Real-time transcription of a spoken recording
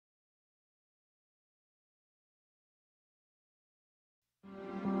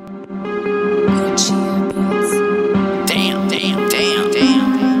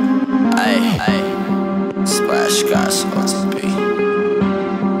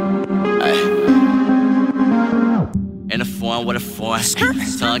on with a foreign.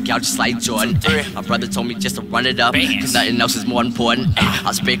 Tongue out just like Jordan. My brother told me just to run it up, cause nothing else is more important.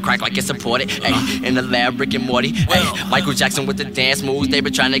 I spit crack like it's supported. In the lab, Rick and Morty. Michael Jackson with the dance moves, they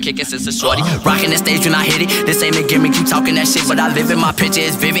been trying to kick it since a shorty. Rocking the stage when I hit it. This ain't a gimmick, you talking that shit, but I live it. My picture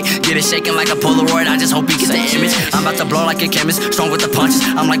is vivid. Get it shaking like a Polaroid, I just hope he gets the image. I'm about to blow like a chemist, strong with the punches.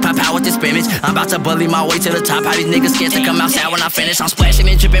 I'm like Pop Out with this spinach. I'm about to bully my way to the top. How these niggas scared to come outside when I finish. I'm splashing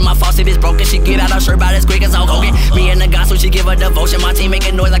and dripping, my faucet is broken. She get out her shirt about as quick as Hulk Hogan. Me and the gospel, she give her devotion. My team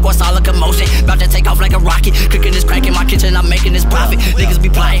making noise like what's all a commotion. About to take off like a rocket. Cooking this crack in my kitchen, I'm making this profit. Niggas be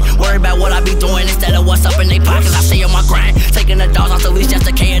playing, worry about what I be doing instead of what's up in they pockets. I stay on my grind, taking the dogs off the leash, just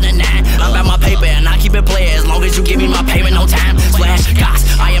a K and a 9. I'm about my paper and I keep it player as long as you give me my payment on time.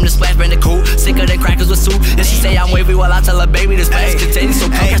 SplashGod, I am the Splash Bandicoot, sick of the crackers with soup. And she say I'm wavy while I tell her baby the Spazz contains so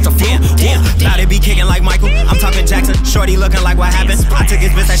cool, catch the flu. Now they be kicking like Michael, I'm talking Jackson. Shorty looking like what happened. I took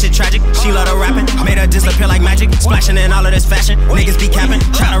his bitch, that shit tragic. She love the rapping, made her disappear like magic. Splashing in all of this fashion, niggas be capping.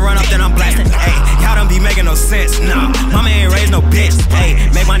 Try to run up, then I'm blasting. Ayy, y'all don't be making no sense. Nah, mama ain't raised no bitch.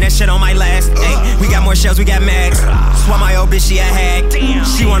 Ayy, make my next shit on my last. Ayy, we got more shells, we got mags. Swap my old bitch, she a hag.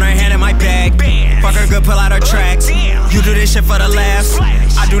 She want her hand in my bag. Fuck her good, pull out her tracks. You do this shit for the laughs,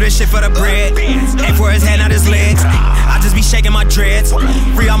 I do this shit for the bread. Aim for his head, not his legs. I just be shaking my dreads.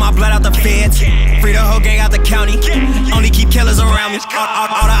 Free all my blood out the feds. Free the whole gang out the county. Only keep killers around me.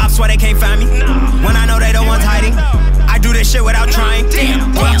 All the ops swear they can't find me. When I know they the ones hiding, I do this shit without trying.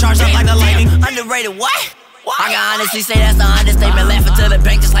 Boy, I'm charged up like the lightning. Underrated what? I can honestly say that's the understatement. Laughing to the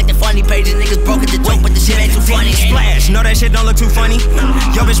bank just like the funny pages. Niggas broke at the joke, but the shit ain't too funny. Splash, know that shit don't look too funny.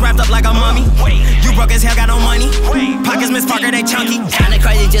 Yo bitch wrapped up like a mummy. You broke as hell, got no money. Pockets Miss Parker, they chunky. Kinda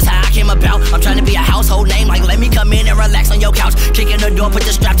crazy just how I came about. I'm trying to be a household name, like let me come in and relax on your couch. Kick in the door, put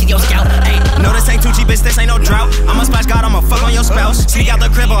the strap to your scalp. No, this ain't too cheap, bitch, this ain't no drought. I'm a SplashGod, I'ma fuck on your spouse. Sneak out the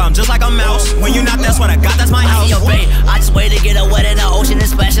crib, I'm just like a mouse. When you not there, swear to God, that's my house. Yo, babe, I just wait to get her wet in the ocean and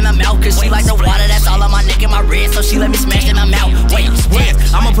splash in her mouth. Cause she like the water that's all on my neck and my ribs. So she let me smash in her mouth. Wait,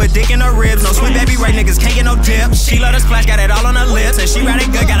 I'ma put dick in her ribs. No sweet baby Ray, niggas can't get no dip. She love the splash, got it all on her lips. And she ride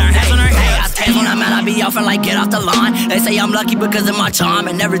it good, got her hands on her hips. I when I'm out, I be off and like get off the lawn. They say I'm lucky because of my charm.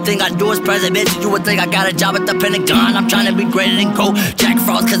 And everything I do is president. You would think I got a job at the Pentagon. I'm trying to be greater than Go Jack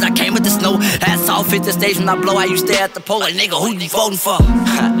Frost cause I came with the snow. Hats off, hit the stage when I blow out, you stay at the pole. Like nigga, who you voting for?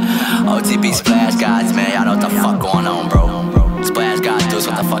 OTB SplashGods, man, y'all know what the fuck going on, bro. SplashGod, Duce,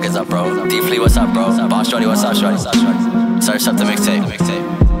 what the fuck is up, bro? D-Fleet, what's up, bro? Boss Shorty, what's up, Shorty? Search up the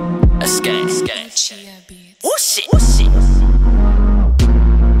mixtape. Escape.